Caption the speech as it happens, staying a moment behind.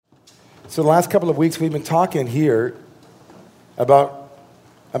So the last couple of weeks we've been talking here about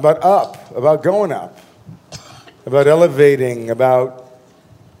up, about going up, about elevating, about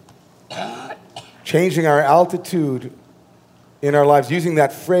changing our altitude in our lives, using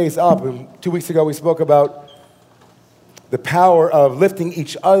that phrase up. And 2 weeks ago we spoke about the power of lifting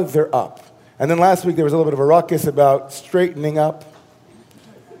each other up. And then last week there was a little bit of a ruckus about straightening up,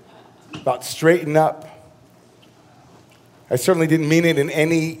 about straighten up. I certainly didn't mean it in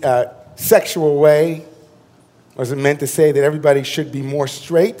any sexual way. I wasn't meant to say that everybody should be more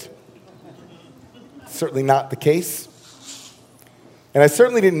straight. Certainly not the case. And I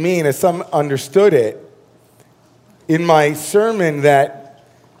certainly didn't mean, as some understood it, in my sermon that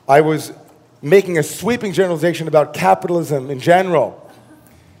I was making a sweeping generalization about capitalism in general,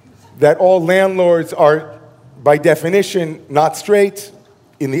 that all landlords are, by definition, not straight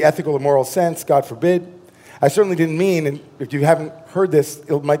in the ethical or moral sense, God forbid. I certainly didn't mean, and if you haven't heard this,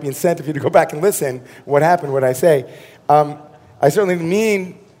 it might be incentive for you to go back and listen what happened, what I say. I certainly didn't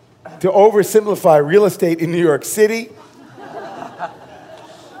mean to oversimplify real estate in New York City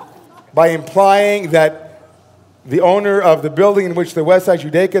by implying that the owner of the building in which the Westside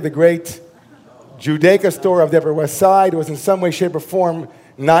Judaica, the great Judaica store of the Upper West Side, was in some way, shape, or form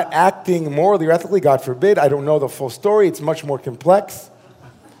not acting morally or ethically, God forbid. I don't know the full story. It's much more complex.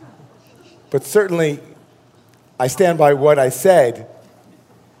 But certainly, I stand by what I said,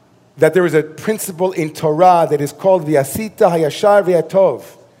 that there is a principle in Torah that is called V'asita hayashar v'atov,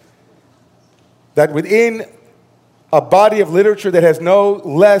 that within a body of literature that has no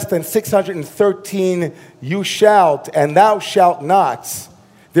less than 613 you shalt and thou shalt nots,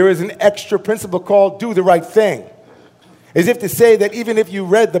 there is an extra principle called do the right thing. As if to say that even if you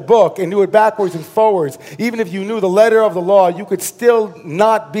read the book and knew it backwards and forwards, even if you knew the letter of the law, you could still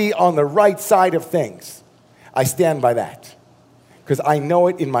not be on the right side of things. I stand by that because I know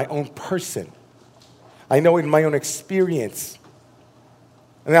it in my own person. I know it in my own experience.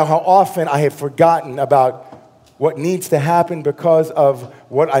 And now how often I have forgotten about what needs to happen because of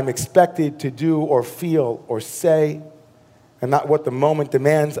what I'm expected to do or feel or say, and not what the moment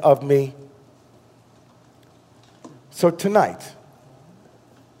demands of me. So tonight,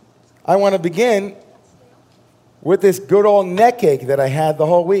 I want to begin with this good old neck ache that I had the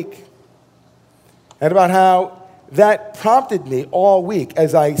whole week. And about how that prompted me all week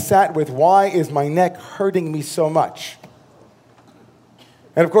as I sat with, why is my neck hurting me so much?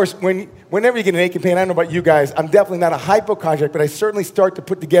 And of course, whenever you get an ache and pain, I don't know about you guys, I'm definitely not a hypochondriac, but I certainly start to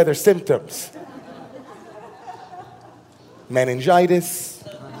put together symptoms. Meningitis.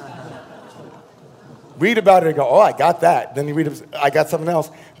 Read about it and go, oh, I got that. Then you read, I got something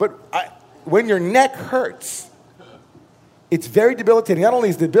else. But when your neck hurts, it's very debilitating. Not only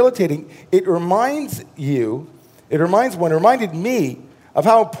is it debilitating, it reminded me of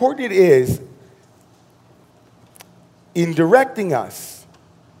how important it is in directing us.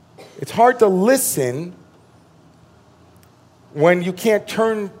 It's hard to listen when you can't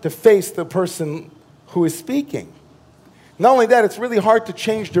turn to face the person who is speaking. Not only that, it's really hard to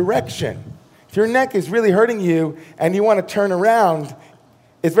change direction. If your neck is really hurting you and you want to turn around,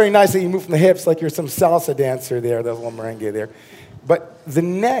 it's very nice that you move from the hips like you're some salsa dancer there, there's a little merengue there. But the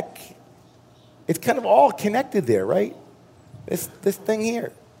neck, it's kind of all connected there, right? This thing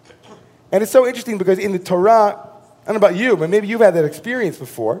here. And it's so interesting because in the Torah, I don't know about you, but maybe you've had that experience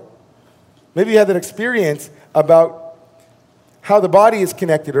before. Maybe you had that experience about how the body is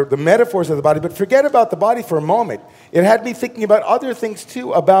connected or the metaphors of the body, but forget about the body for a moment. It had me thinking about other things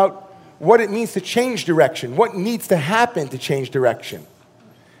too, about what it means to change direction, what needs to happen to change direction.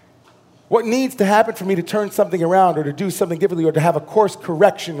 What needs to happen for me to turn something around or to do something differently or to have a course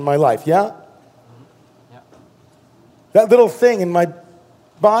correction in my life, yeah? Yeah. That little thing in my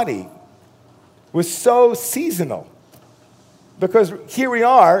body was so seasonal because here we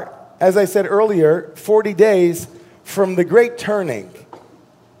are, as I said earlier, 40 days from the great turning,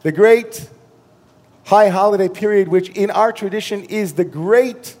 the great high holiday period, which in our tradition is the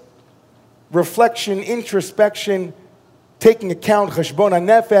great reflection, introspection, taking account, cheshbon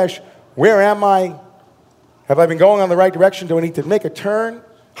hanefesh. Where am I? Have I been going on the right direction? Do I need to make a turn?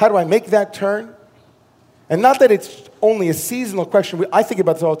 How do I make that turn? And not that it's only a seasonal question. I think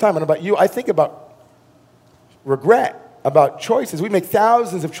about this all the time. And about you, I think about regret, about choices. We make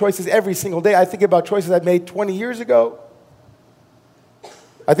thousands of choices every single day. I think about choices I made 20 years ago.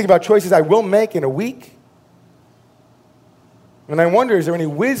 I think about choices I will make in a week. And I wonder, is there any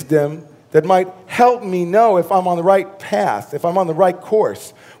wisdom that might help me know if I'm on the right path, if I'm on the right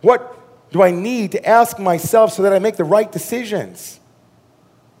course? What do I need to ask myself so that I make the right decisions?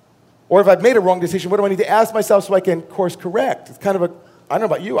 Or if I've made a wrong decision, what do I need to ask myself so I can course correct? It's kind of I don't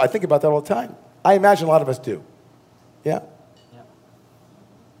know about you, I think about that all the time. I imagine a lot of us do. Yeah? Yeah.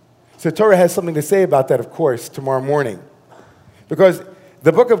 So Torah has something to say about that, of course, tomorrow morning. Because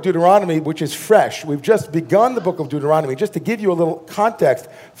the book of Deuteronomy, which is fresh, we've just begun the book of Deuteronomy. Just to give you a little context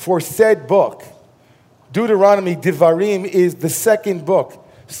for said book, Deuteronomy, Devarim, is the second book.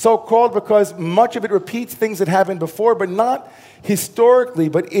 So called because much of it repeats things that happened before, but not historically,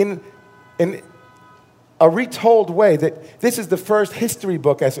 but in a retold way. That this is the first history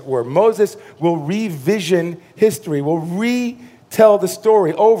book, as it were. Moses will revision history, will retell the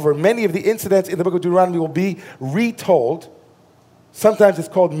story over. Many of the incidents in the book of Deuteronomy will be retold. Sometimes it's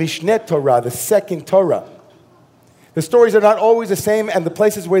called Mishneh Torah, the second Torah. The stories are not always the same, and the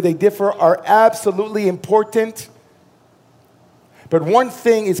places where they differ are absolutely important. But one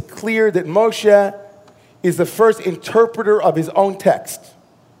thing is clear, that Moshe is the first interpreter of his own text.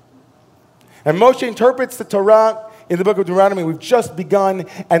 And Moshe interprets the Torah in the book of Deuteronomy. We've just begun,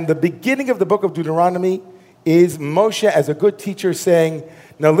 and the beginning of the book of Deuteronomy is Moshe as a good teacher saying,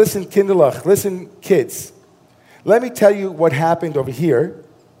 now listen, kinderlach, listen, kids. Let me tell you what happened over here,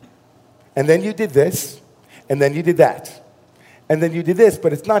 and then you did this, and then you did that, and then you did this.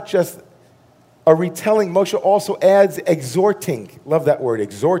 But it's not just a retelling. Moshe also adds exhorting. Love that word,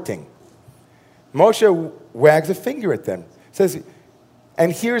 exhorting. Moshe wags a finger at them. Says,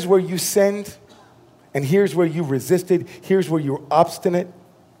 and here's where you sinned, and here's where you resisted, here's where you were obstinate.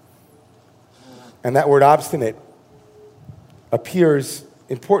 And that word obstinate appears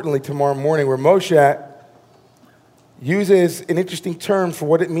importantly tomorrow morning, where Moshe uses an interesting term for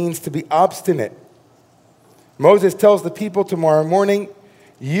what it means to be obstinate. Moses tells the people tomorrow morning,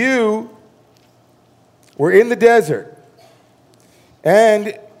 you were in the desert,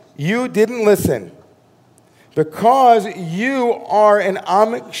 and you didn't listen, because you are an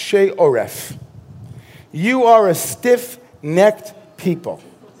am shei oref. You are a stiff-necked people.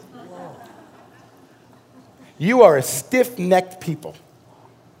 You are a stiff-necked people.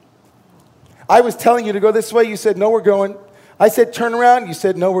 I was telling you to go this way. You said, no, we're going. I said, turn around. You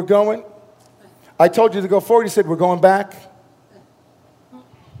said, no, we're going. I told you to go forward. You said, we're going back.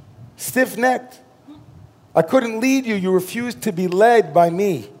 Stiff-necked. I couldn't lead you. You refused to be led by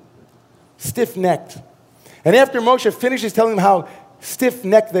me. Stiff-necked. And after Moshe finishes telling them how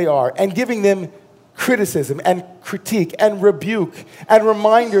stiff-necked they are and giving them criticism and critique and rebuke and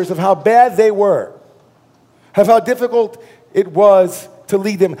reminders of how bad they were, of how difficult it was to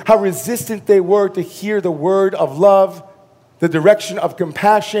lead them, how resistant they were to hear the word of love, the direction of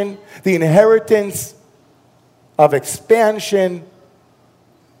compassion, the inheritance of expansion.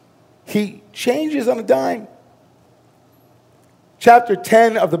 He changes on a dime. Chapter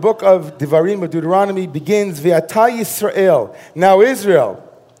 10 of the book of Devarim, of Deuteronomy, begins, Ve'ata Yisrael. Now Israel,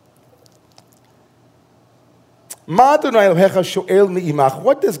 Ma Adonai Elohecha sho'el mi'imach.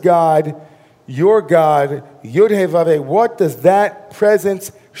 What does God, your God, Yod He Vav He, what does that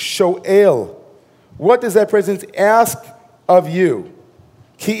presence sho'el? What does that presence ask of you?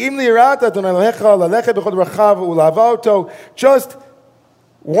 Ki im li'irata Adonai Elohecha lalecha b'chod rachav u'la'ava oto. Just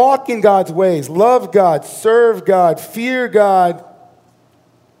walk in God's ways, love God, serve God, fear God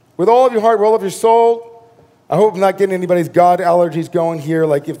with all of your heart, with all of your soul. I hope I'm not getting anybody's God allergies going here,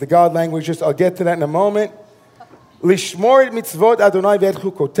 like if the God language, just I'll get to that in a moment. Lishmor et mitzvot Adonai ve'et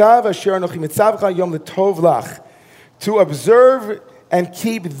chukotav asher anochi mitzavcha yom letov lach. To observe and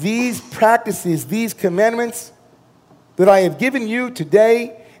keep these practices, these commandments that I have given you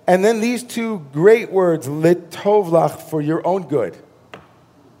today, and then these two great words, letov lach, for your own good.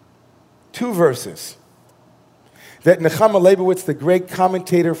 Two verses that Nechama Leibowitz, the great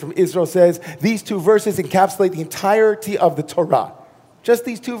commentator from Israel, says these two verses encapsulate the entirety of the Torah. Just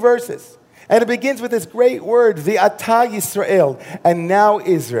these two verses. And it begins with this great word, Ve'ata Yisrael, and now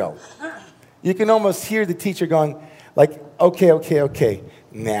Israel. You can almost hear the teacher going, like, okay,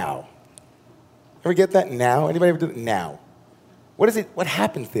 now. Ever get that? Now? Anybody ever do it? Now. What is it? What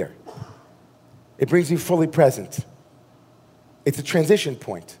happens there? It brings you fully present. It's a transition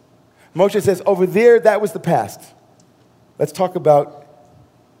point. Moshe says, over there, that was the past. Let's talk about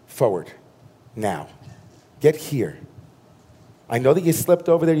forward, now. Get here. I know that you slipped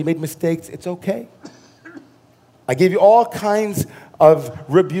over there, you made mistakes. It's okay. I gave you all kinds of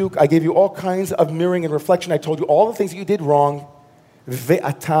rebuke. I gave you all kinds of mirroring and reflection. I told you all the things that you did wrong.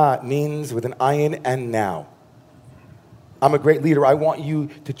 Ve'ata means with an ayin and now. I'm a great leader. I want you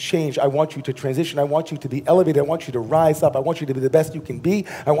to change. I want you to transition. I want you to be elevated. I want you to rise up. I want you to be the best you can be.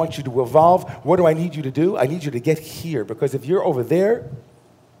 I want you to evolve. What do I need you to do? I need you to get here, because if you're over there,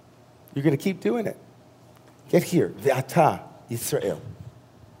 you're going to keep doing it. Get here. Ve'ata Yisrael.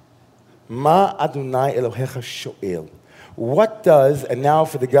 Ma Adonai Elohecha sho'el. What does, and now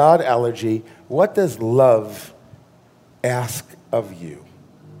for the God allergy, what does love ask of you?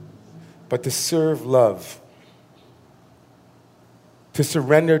 But to serve love, to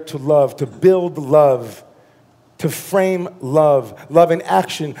surrender to love, to build love, to frame love, love in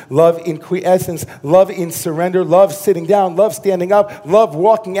action, love in quiescence, love in surrender, love sitting down, love standing up, love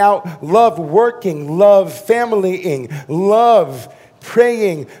walking out, love working, love familying, love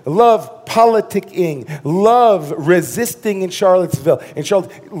praying, love politicking, love resisting in Charlottesville,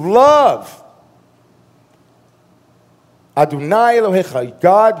 love. Adonai Elohecha,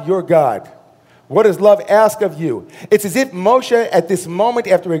 God, your God. What does love ask of you? It's as if Moshe, at this moment,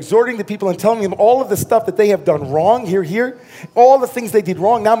 after exhorting the people and telling them all of the stuff that they have done wrong, here, all the things they did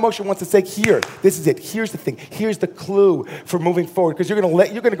wrong, now Moshe wants to say, here, this is it. Here's the thing. Here's the clue for moving forward. Because you're going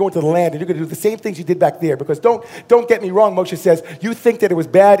to go into the land and you're going to do the same things you did back there. Because don't get me wrong, Moshe says, you think that it was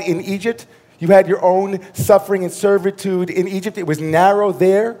bad in Egypt? You had your own suffering and servitude in Egypt. It was narrow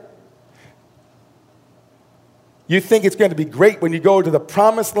there. You think it's going to be great when you go to the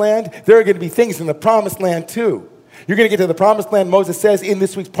promised land. There are going to be things in the promised land too. You're going to get to the promised land, Moses says in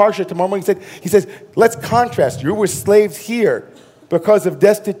this week's Parsha tomorrow morning. He says, let's contrast. You were slaves here because of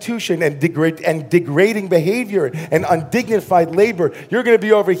destitution and degrading behavior and undignified labor. You're going to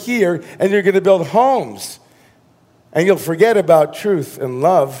be over here and you're going to build homes. And you'll forget about truth and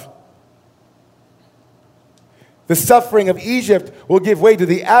love. The suffering of Egypt will give way to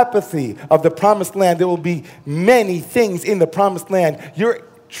the apathy of the promised land. There will be many things in the promised land. Your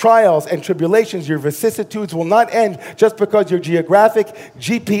trials and tribulations, your vicissitudes will not end just because your geographic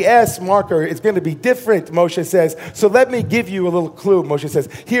GPS marker is going to be different, Moshe says. So let me give you a little clue, Moshe says.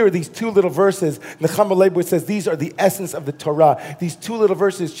 Here are these two little verses. Nechama Leibowitz says these are the essence of the Torah. These two little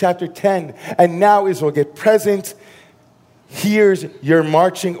verses, chapter 10. And now Israel, get present. Here's your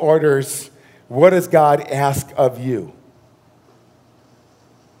marching orders. What does God ask of you?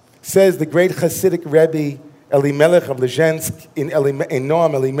 Says the great Hasidic Rebbe Elimelech of Lezhensk in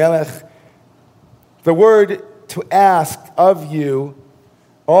Noam Elimelech, the word to ask of you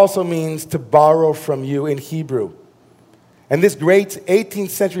also means to borrow from you in Hebrew. And this great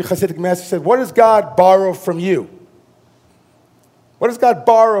 18th century Hasidic master said, what does God borrow from you? What does God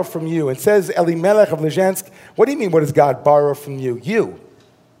borrow from you? And says Elimelech of Lezhensk, what do you mean, what does God borrow from you? You.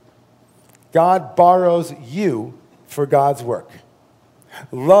 God borrows you for God's work.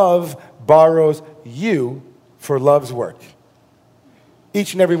 Love borrows you for love's work.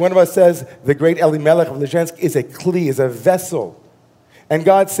 Each and every one of us says the great Elimelech of Lezhensk is a kli, is a vessel. And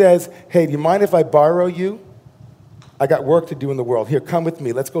God says, hey, do you mind if I borrow you? I got work to do in the world. Here, come with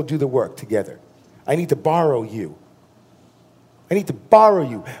me. Let's go do the work together. I need to borrow you. I need to borrow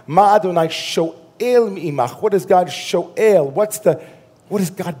you. Ma Adonai sho'el mi'imach. What does God sho'el? What is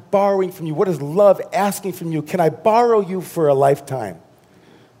God borrowing from you? What is love asking from you? Can I borrow you for a lifetime?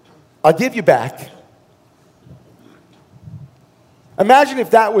 I'll give you back. Imagine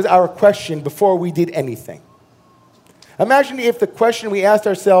if that was our question before we did anything. Imagine if the question we asked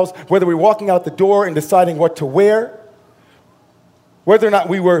ourselves, whether we're walking out the door and deciding what to wear, whether or not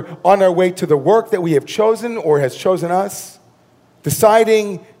we were on our way to the work that we have chosen or has chosen us,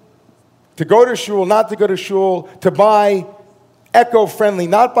 deciding to go to shul, not to go to shul, to buy eco-friendly,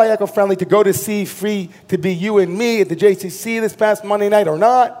 not buy eco-friendly, to go to see free to be you and me at the JCC this past Monday night or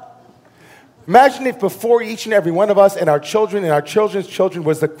not. Imagine if before each and every one of us and our children and our children's children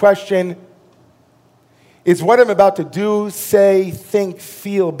was the question, is what I'm about to do, say, think,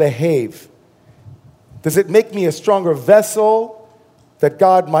 feel, behave, does it make me a stronger vessel that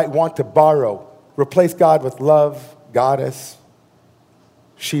God might want to borrow? Replace God with love, goddess,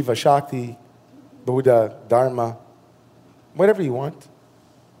 Shiva, Shakti, Buddha, Dharma, whatever you want.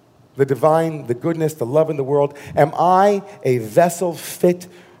 The divine, the goodness, the love in the world. Am I a vessel fit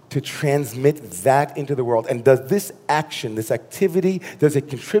to transmit that into the world? And does this action, this activity, does it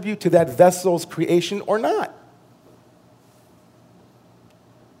contribute to that vessel's creation or not?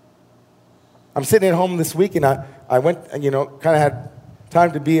 I'm sitting at home this week, and I went, kind of had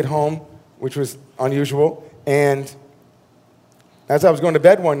time to be at home, which was unusual. And as I was going to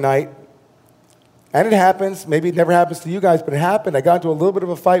bed one night, and it happens, maybe it never happens to you guys, but it happened. I got into a little bit of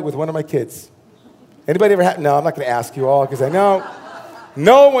a fight with one of my kids. Anybody ever had? No, I'm not going to ask you all, because I know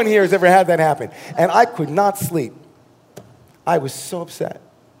no one here has ever had that happen. And I could not sleep. I was so upset.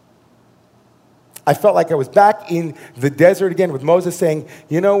 I felt like I was back in the desert again with Moses saying,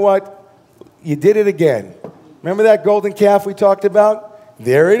 you know what? You did it again. Remember that golden calf we talked about?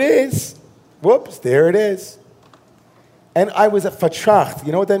 There it is. Whoops, there it is. And I was at fatracht.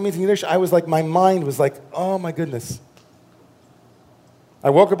 You know what that means in Yiddish? I was like, my mind was like, oh my goodness. I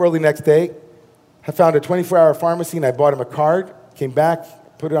woke up early next day, I found a 24-hour pharmacy and I bought him a card, came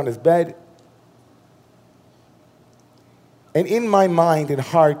back, put it on his bed. And in my mind and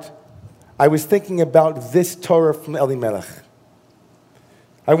heart, I was thinking about this Torah from Elimelech.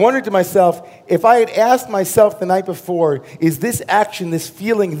 I wondered to myself, if I had asked myself the night before, is this action, this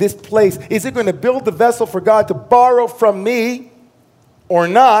feeling, this place, is it going to build the vessel for God to borrow from me or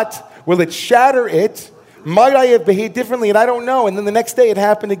not? Will it shatter it? Might I have behaved differently? And I don't know. And then the next day it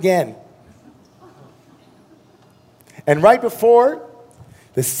happened again. And right before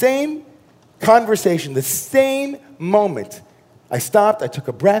the same conversation, the same moment, I stopped, I took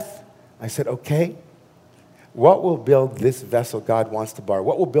a breath, I said, okay, what will build this vessel God wants to borrow?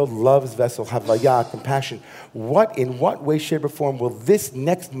 What will build love's vessel, havaya, compassion? In what way, shape, or form will this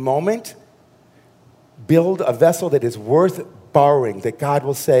next moment build a vessel that is worth borrowing, that God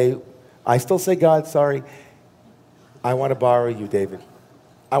will say, I still say, God, sorry, I want to borrow you, David.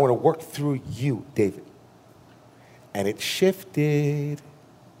 I want to work through you, David. And it shifted.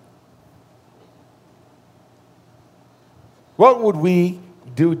 What would we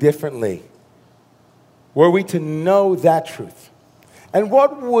do differently were we to know that truth? And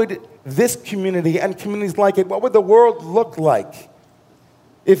what would this community and communities like it, what would the world look like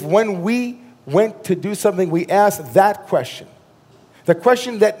if when we went to do something, we asked that question? The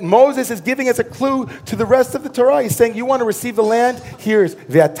question that Moses is giving as a clue to the rest of the Torah. He's saying, you want to receive the land? Here's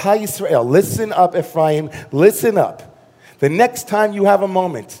Ve'ata Yisrael. Listen up, Ephraim. Listen up. The next time you have a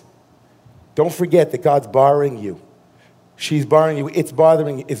moment, don't forget that God's borrowing you. She's borrowing you. It's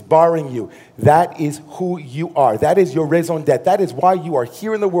borrowing you. That is who you are. That is your raison d'etre. That is why you are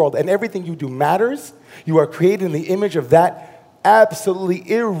here in the world. And everything you do matters. You are created in the image of that absolutely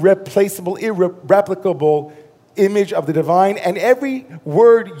irreplaceable, irreplicable image of the divine. And every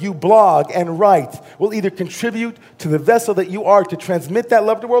word you blog and write will either contribute to the vessel that you are to transmit that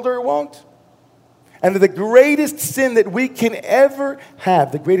love to the world, or it won't. And the greatest sin that we can ever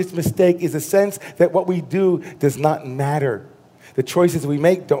have, the greatest mistake, is the sense that what we do does not matter. The choices we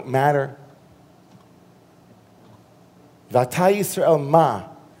make don't matter. V'ata Yisrael ma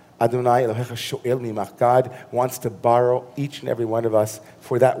Adonai Elohecha sho'el mimach. God wants to borrow each and every one of us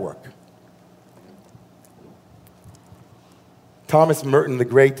for that work. Thomas Merton, the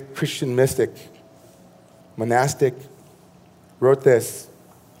great Christian mystic, monastic, wrote this.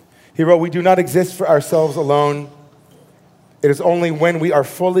 He wrote, we do not exist for ourselves alone. It is only when we are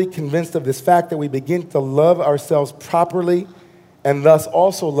fully convinced of this fact that we begin to love ourselves properly and thus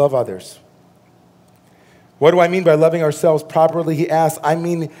also love others. What do I mean by loving ourselves properly? He asks, I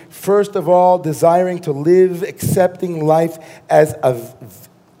mean, first of all, desiring to live, accepting life as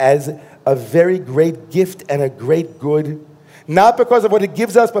a very great gift and a great good, not because of what it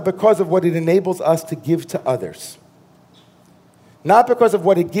gives us, but because of what it enables us to give to others. Not because of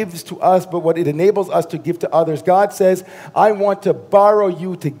what it gives to us, but what it enables us to give to others. God says, I want to borrow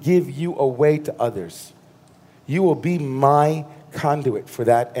you to give you away to others. You will be my conduit for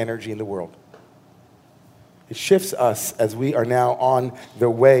that energy in the world. It shifts us as we are now on the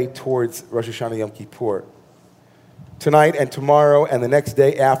way towards Rosh Hashanah Yom Kippur. Tonight and tomorrow and the next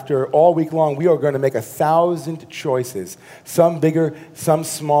day after, all week long, we are going to make 1,000 choices. Some bigger, some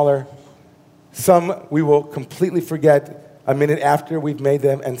smaller. Some we will completely forget a minute after we've made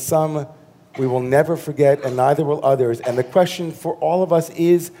them, and some we will never forget, and neither will others. And the question for all of us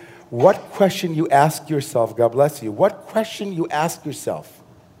is, what question you ask yourself, God bless you, what question you ask yourself?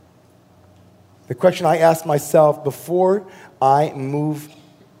 The question I ask myself before I move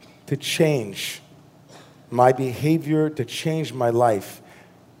to change my behavior, to change my life,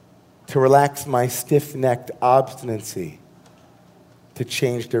 to relax my stiff-necked obstinacy, to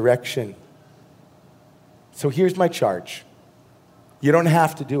change direction. So here's my charge. You don't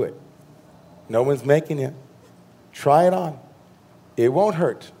have to do it. No one's making you. Try it on. It won't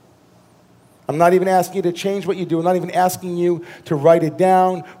hurt. I'm not even asking you to change what you do. I'm not even asking you to write it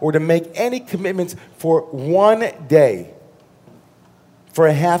down or to make any commitments for one day, for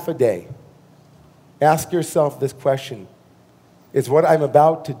a half a day. Ask yourself this question. Is what I'm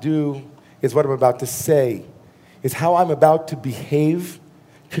about to do, is what I'm about to say, is how I'm about to behave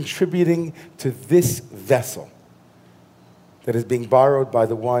contributing to this vessel that is being borrowed by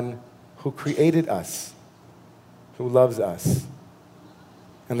the one who created us, who loves us,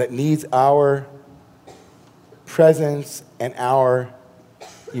 and that needs our presence and our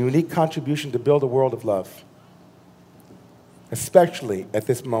unique contribution to build a world of love, especially at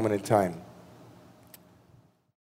this moment in time.